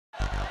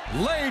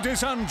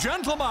Ladies and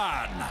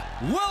gentlemen,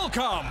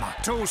 welcome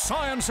to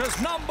science's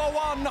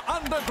 #1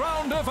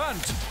 underground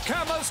event,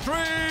 Chemistry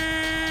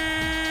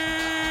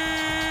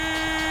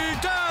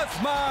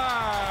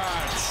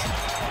Deathmatch!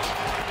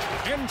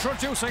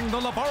 Introducing the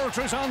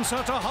laboratory's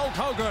answer to Hulk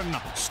Hogan,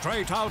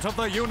 straight out of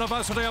the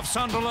University of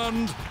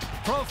Sunderland,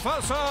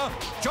 Professor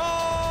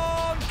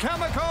John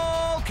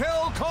Kemical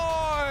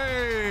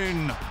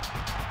Kilkoyne!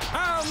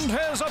 And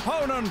his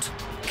opponent,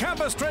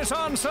 chemistry's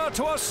answer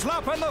to a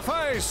slap in the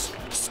face,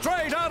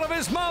 straight out of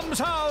his mum's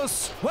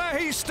house, where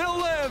he still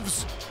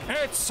lives.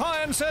 It's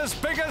science's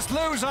biggest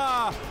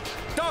loser,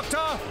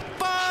 Dr.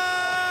 Bunhead.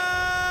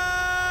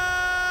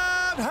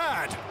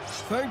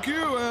 Thank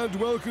you, and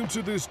welcome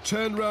to this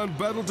 10-round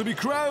battle to be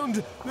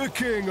crowned the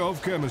King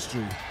of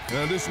Chemistry.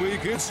 And this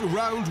week, it's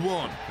round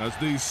 1, as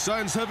these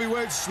science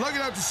heavyweights slug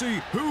it out to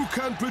see who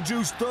can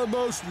produce the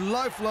most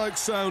lifelike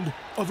sound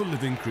of a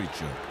living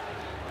creature.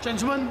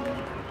 Gentlemen,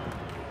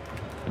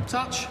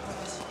 touch.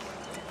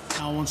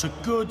 Now I want a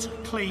good,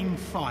 clean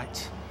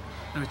fight.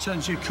 Now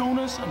return to your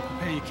corners and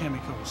prepare your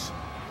chemicals.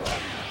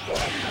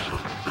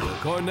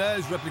 Kilkoyne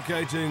is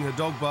replicating a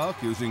dog bark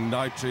using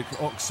nitric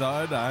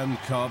oxide and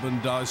carbon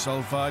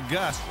disulphide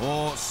gas,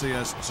 or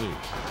CS2.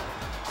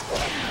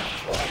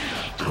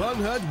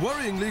 Bunhead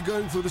worryingly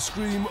going for the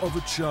scream of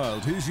a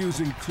child. He's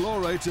using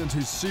chlorate and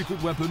his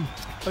secret weapon,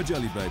 a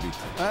jelly baby.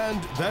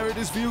 And there it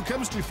is for you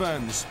chemistry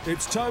fans.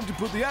 It's time to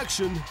put the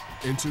action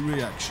into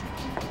reaction.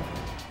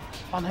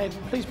 Bunhead,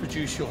 please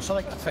produce your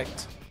sonic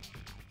effect.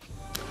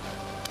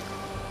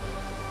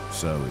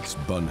 So it's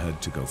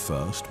Bunhead to go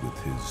first with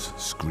his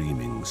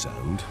screaming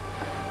sound.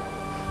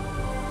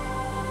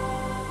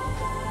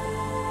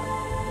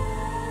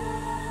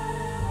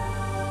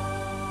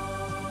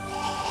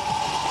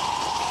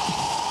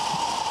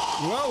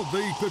 Well,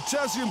 the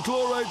potassium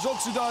chlorate's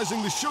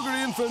oxidizing the sugary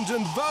infant,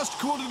 and vast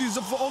quantities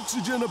of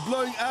oxygen are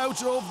blowing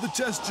out of the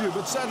test tube,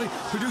 but sadly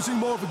producing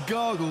more of a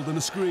gargle than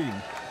a scream.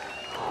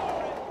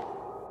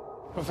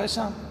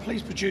 Professor,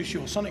 please produce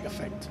your sonic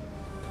effect.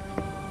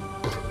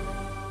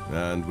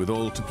 And with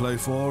all to play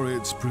for,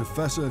 it's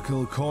Professor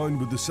Kilkoyne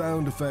with the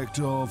sound effect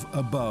of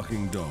a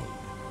barking dog.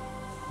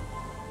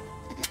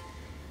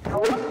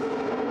 Oh!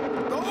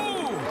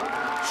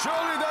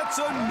 Surely that's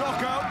a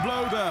knockout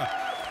blow there.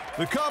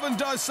 The carbon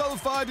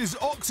disulphide is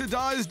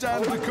oxidized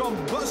and the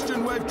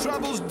combustion wave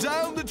travels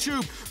down the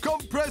tube,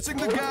 compressing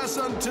the gas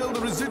until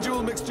the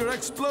residual mixture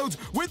explodes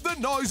with the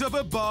noise of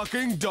a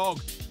barking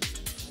dog.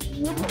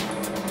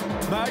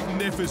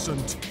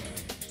 Magnificent.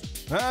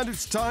 And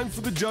it's time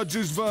for the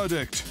judge's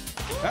verdict.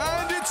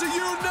 And it's a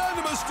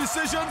unanimous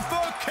decision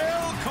for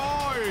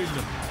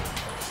Kilkoyne.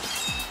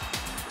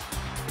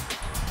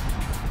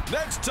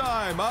 Next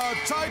time, our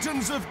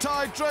titans of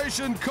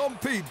titration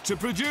compete to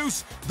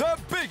produce the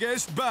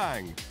biggest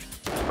bang.